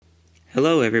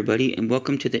Hello, everybody, and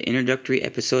welcome to the introductory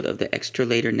episode of the Extra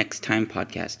Later Next Time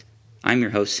podcast. I'm your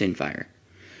host, Sinfire.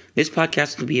 This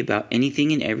podcast will be about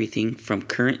anything and everything from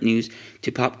current news to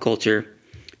pop culture,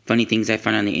 funny things I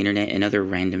find on the internet, and other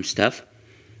random stuff.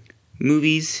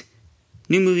 Movies,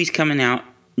 new movies coming out,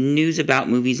 news about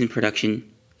movies in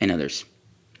production, and others.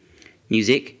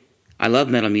 Music, I love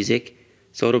metal music,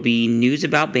 so it'll be news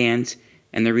about bands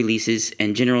and their releases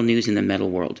and general news in the metal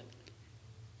world.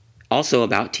 Also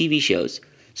about TV shows.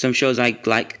 Some shows I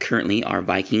like currently are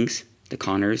Vikings, The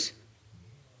Conners,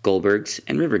 Goldbergs,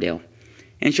 and Riverdale.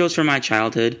 And shows from my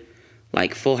childhood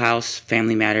like Full House,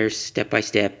 Family Matters, Step by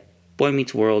Step, Boy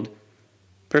Meets World,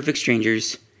 Perfect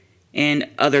Strangers, and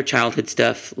other childhood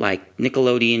stuff like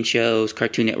Nickelodeon shows,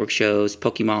 Cartoon Network shows,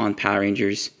 Pokemon, Power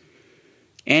Rangers.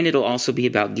 And it'll also be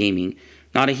about gaming.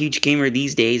 Not a huge gamer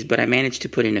these days, but I manage to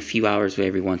put in a few hours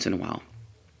every once in a while.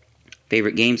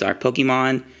 Favorite games are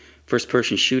Pokemon,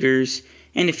 first-person shooters,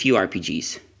 and a few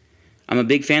RPGs. I'm a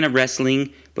big fan of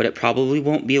wrestling, but it probably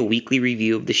won't be a weekly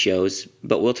review of the shows,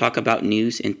 but we'll talk about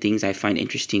news and things I find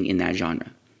interesting in that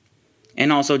genre.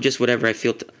 And also just whatever I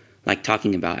feel like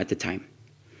talking about at the time.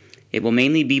 It will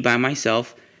mainly be by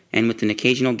myself and with an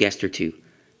occasional guest or two.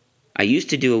 I used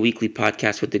to do a weekly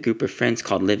podcast with a group of friends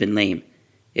called Livin' Lame.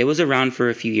 It was around for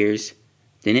a few years,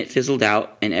 then it fizzled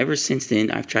out, and ever since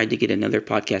then I've tried to get another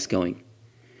podcast going.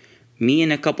 Me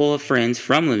and a couple of friends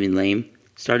from Livin' Lame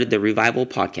started the Revival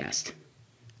podcast.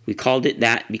 We called it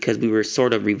that because we were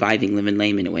sort of reviving Livin'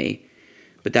 Lame in a way,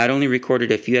 but that only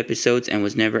recorded a few episodes and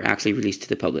was never actually released to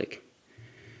the public.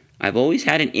 I've always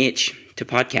had an itch to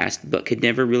podcast, but could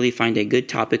never really find a good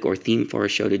topic or theme for a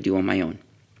show to do on my own.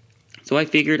 So I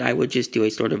figured I would just do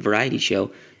a sort of variety show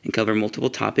and cover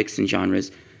multiple topics and genres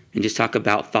and just talk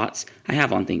about thoughts I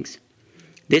have on things.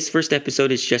 This first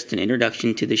episode is just an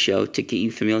introduction to the show to get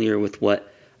you familiar with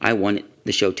what I want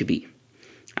the show to be.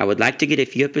 I would like to get a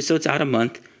few episodes out a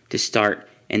month to start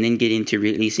and then get into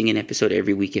releasing an episode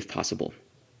every week if possible.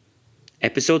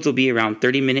 Episodes will be around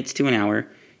 30 minutes to an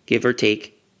hour, give or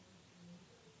take.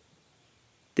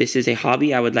 This is a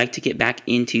hobby I would like to get back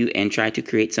into and try to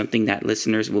create something that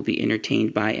listeners will be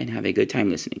entertained by and have a good time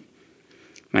listening.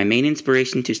 My main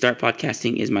inspiration to start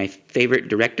podcasting is my favorite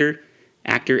director,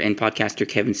 actor, and podcaster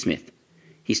Kevin Smith.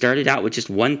 He started out with just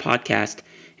one podcast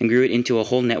and grew it into a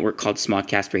whole network called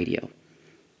Smodcast Radio,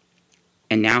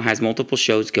 and now has multiple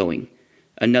shows going.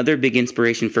 Another big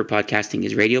inspiration for podcasting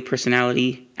is radio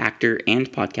personality, actor,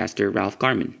 and podcaster Ralph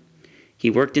Garman. He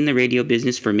worked in the radio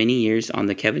business for many years on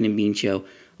the Kevin and Bean Show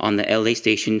on the LA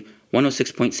station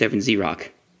 106.7 Z-Rock.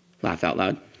 Laugh out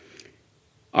loud.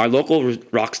 Our local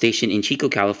rock station in Chico,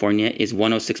 California is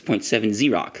 106.7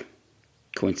 Z-Rock.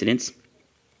 Coincidence?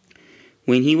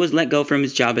 When he was let go from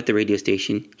his job at the radio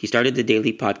station, he started the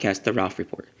daily podcast, The Ralph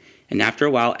Report, and after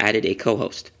a while added a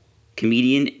co-host,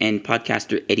 comedian and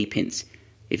podcaster Eddie Pence.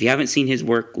 If you haven't seen his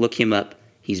work, look him up.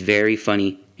 He's very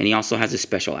funny, and he also has a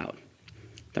special out.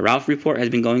 The Ralph Report has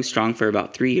been going strong for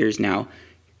about 3 years now.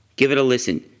 Give it a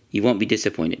listen. You won't be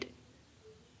disappointed.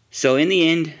 So in the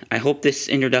end, I hope this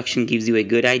introduction gives you a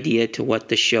good idea to what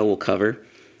the show will cover.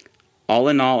 All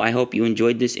in all, I hope you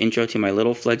enjoyed this intro to my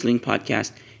little fledgling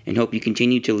podcast and hope you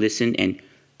continue to listen and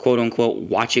quote-unquote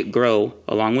watch it grow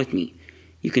along with me.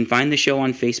 You can find the show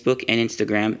on Facebook and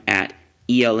Instagram at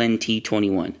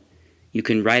ELNT21. You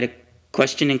can write a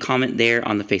question and comment there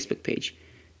on the Facebook page.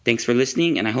 Thanks for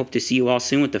listening, and I hope to see you all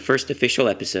soon with the first official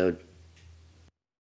episode.